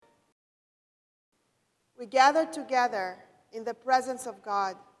we gather together in the presence of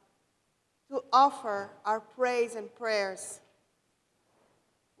God to offer our praise and prayers.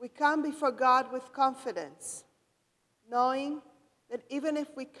 We come before God with confidence, knowing that even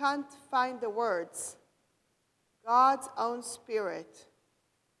if we can't find the words, God's own Spirit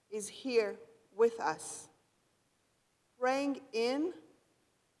is here with us, praying in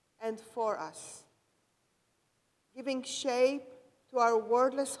and for us, giving shape to our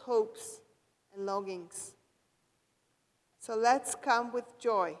wordless hopes and longings. So let's come with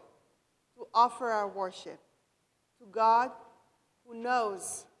joy to offer our worship to God who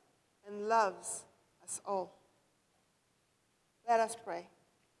knows and loves us all. Let us pray.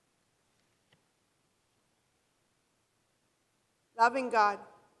 Loving God,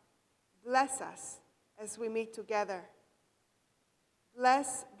 bless us as we meet together.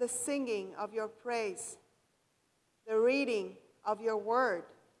 Bless the singing of your praise, the reading of your word,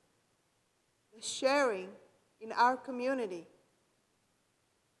 the sharing in our community,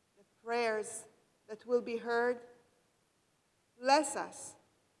 the prayers that will be heard. Bless us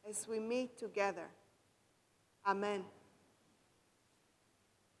as we meet together. Amen.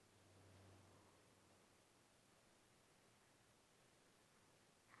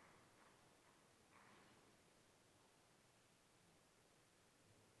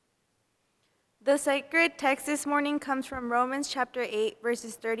 The sacred text this morning comes from Romans chapter 8,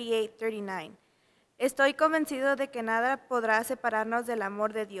 verses 38-39. Estoy convencido de que nada podrá separarnos del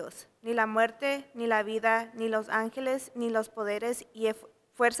amor de Dios, ni la muerte, ni la vida, ni los ángeles, ni los poderes y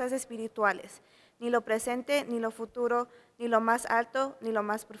fuerzas espirituales, ni lo presente, ni lo futuro, ni lo más alto, ni lo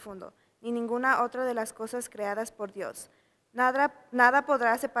más profundo, ni ninguna otra de las cosas creadas por Dios. Nada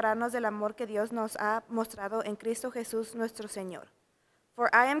podrá separarnos del amor que Dios nos ha mostrado en Cristo Jesús nuestro Señor. For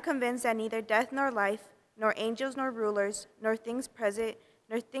I am convinced that neither death nor life, nor angels nor rulers, nor things present,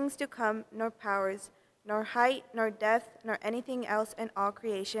 nor things to come, nor powers, nor height, nor depth, nor anything else in all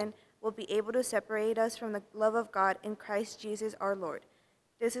creation will be able to separate us from the love of God in Christ Jesus our Lord.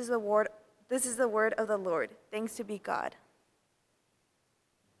 This is the word of the Lord. Thanks to be God.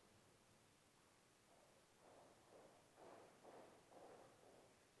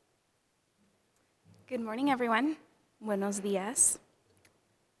 Good morning, everyone. Buenos días.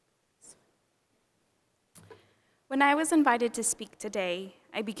 When I was invited to speak today,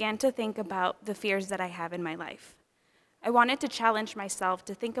 I began to think about the fears that I have in my life. I wanted to challenge myself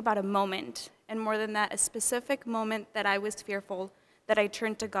to think about a moment, and more than that, a specific moment that I was fearful that I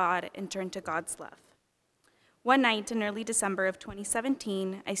turned to God and turned to God's love. One night in early December of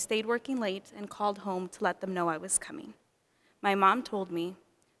 2017, I stayed working late and called home to let them know I was coming. My mom told me,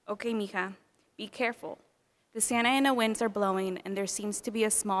 "Okay, mija, be careful. The Santa Ana winds are blowing and there seems to be a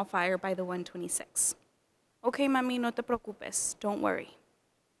small fire by the 126. Okay, mami, no te preocupes, don't worry."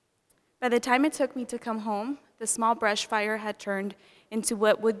 By the time it took me to come home, the small brush fire had turned into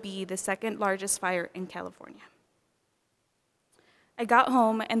what would be the second largest fire in California. I got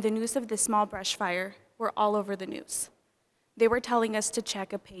home and the news of the small brush fire were all over the news. They were telling us to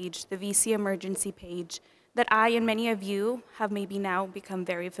check a page, the VC emergency page, that I and many of you have maybe now become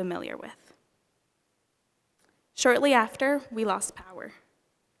very familiar with. Shortly after, we lost power.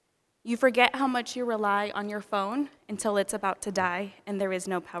 You forget how much you rely on your phone until it's about to die and there is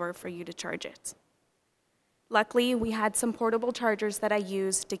no power for you to charge it. Luckily, we had some portable chargers that I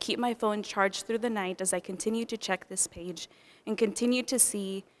used to keep my phone charged through the night as I continued to check this page and continued to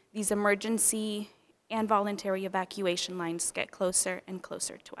see these emergency and voluntary evacuation lines get closer and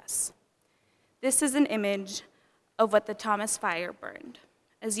closer to us. This is an image of what the Thomas Fire burned.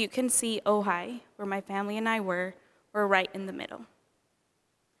 As you can see, Ojai, where my family and I were right in the middle.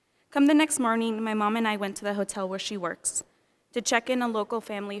 Come the next morning, my mom and I went to the hotel where she works to check in on local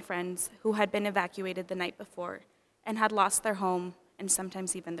family friends who had been evacuated the night before and had lost their home and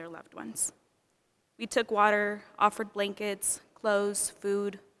sometimes even their loved ones. We took water, offered blankets, clothes,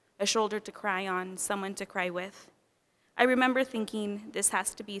 food, a shoulder to cry on, someone to cry with. I remember thinking, this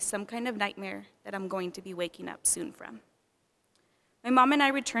has to be some kind of nightmare that I'm going to be waking up soon from. My mom and I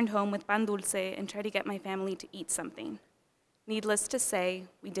returned home with pan dulce and tried to get my family to eat something. Needless to say,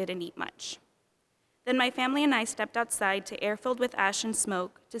 we didn't eat much. Then my family and I stepped outside to air filled with ash and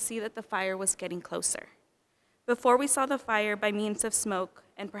smoke to see that the fire was getting closer. Before we saw the fire by means of smoke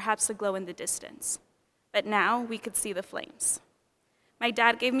and perhaps a glow in the distance. But now we could see the flames. My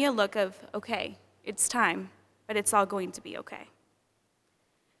dad gave me a look of, okay, it's time, but it's all going to be okay.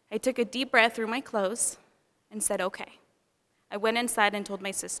 I took a deep breath through my clothes and said, okay. I went inside and told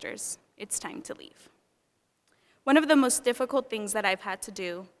my sisters, it's time to leave. One of the most difficult things that I've had to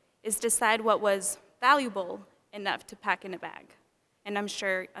do is decide what was valuable enough to pack in a bag and I'm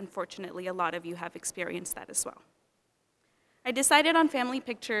sure, unfortunately, a lot of you have experienced that as well. I decided on family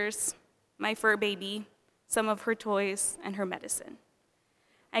pictures, my fur baby, some of her toys, and her medicine.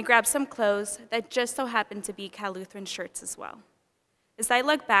 I grabbed some clothes that just so happened to be Cal Lutheran shirts as well. As I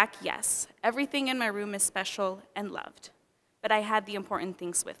look back, yes, everything in my room is special and loved, but I had the important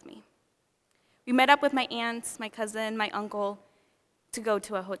things with me. We met up with my aunts, my cousin, my uncle to go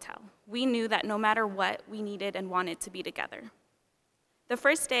to a hotel. We knew that no matter what, we needed and wanted to be together. The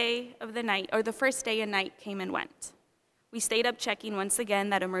first day and night came and went. We stayed up checking once again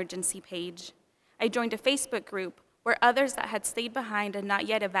that emergency page. I joined a Facebook group where others that had stayed behind and not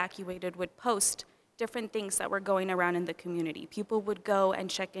yet evacuated would post different things that were going around in the community. People would go and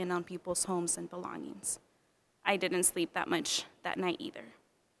check in on people's homes and belongings. I didn't sleep that much that night either.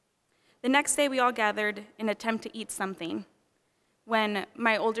 The next day, we all gathered in an attempt to eat something when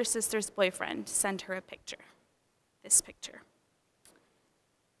my older sister's boyfriend sent her a picture, this picture.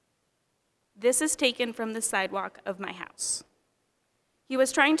 This is taken from the sidewalk of my house. He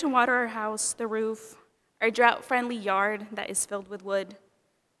was trying to water our house, the roof, our drought-friendly yard that is filled with wood,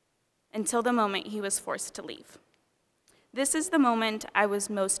 until the moment he was forced to leave. This is the moment I was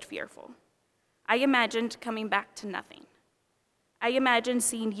most fearful. I imagined coming back to nothing. I imagined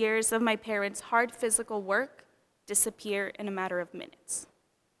seeing years of my parents' hard physical work disappear in a matter of minutes.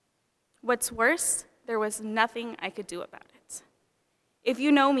 What's worse, there was nothing I could do about it. If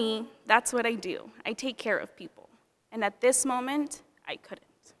you know me, that's what I do. I take care of people. And at this moment, I couldn't.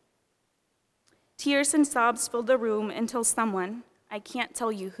 Tears and sobs filled the room until someone, I can't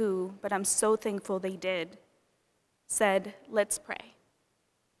tell you who, but I'm so thankful they did, said, "Let's pray."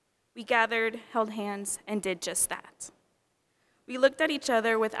 We gathered, held hands, and did just that. We looked at each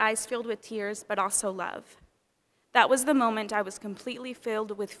other with eyes filled with tears, but also love. That was the moment I was completely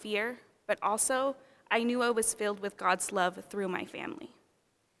filled with fear, but also I knew I was filled with God's love through my family.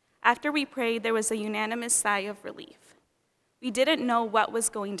 After we prayed, there was a unanimous sigh of relief. We didn't know what was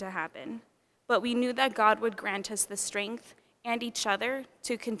going to happen, but we knew that God would grant us the strength and each other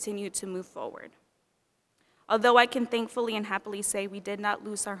to continue to move forward. Although I can thankfully and happily say we did not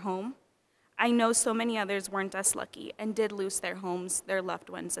lose our home, I know so many others weren't as lucky and did lose their homes, their loved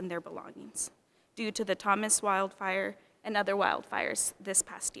ones, and their belongings due to the Thomas wildfire and other wildfires this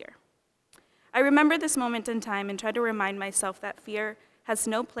past year. I remember this moment in time and try to remind myself that fear has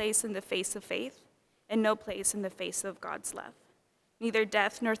no place in the face of faith and no place in the face of God's love. Neither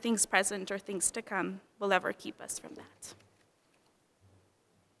death nor things present or things to come will ever keep us from that.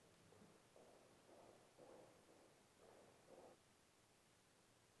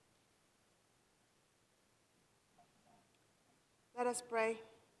 Let us pray.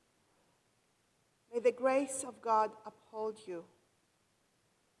 May the grace of God uphold you.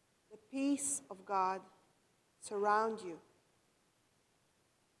 The peace of God surround you.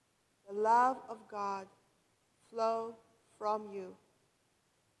 The love of God flow from you.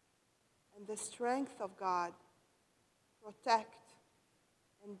 And the strength of God protect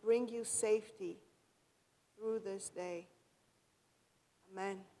and bring you safety through this day.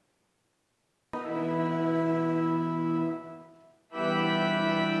 Amen.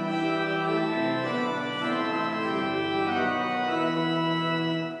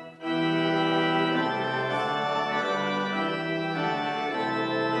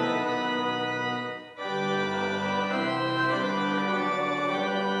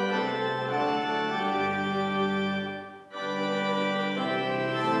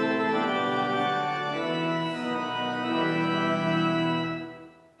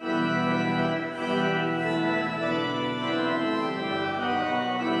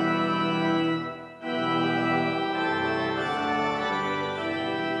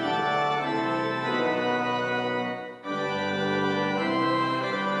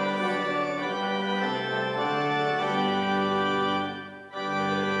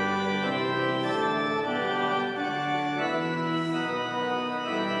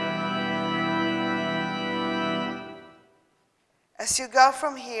 As you go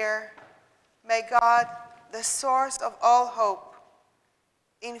from here, may God, the source of all hope,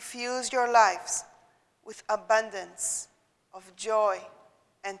 infuse your lives with abundance of joy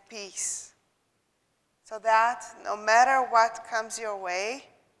and peace, so that no matter what comes your way,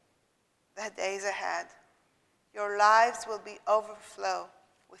 the days ahead, your lives will be overflow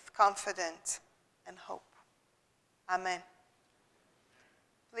with confidence and hope. Amen.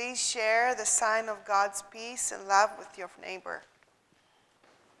 Please share the sign of God's peace and love with your neighbor.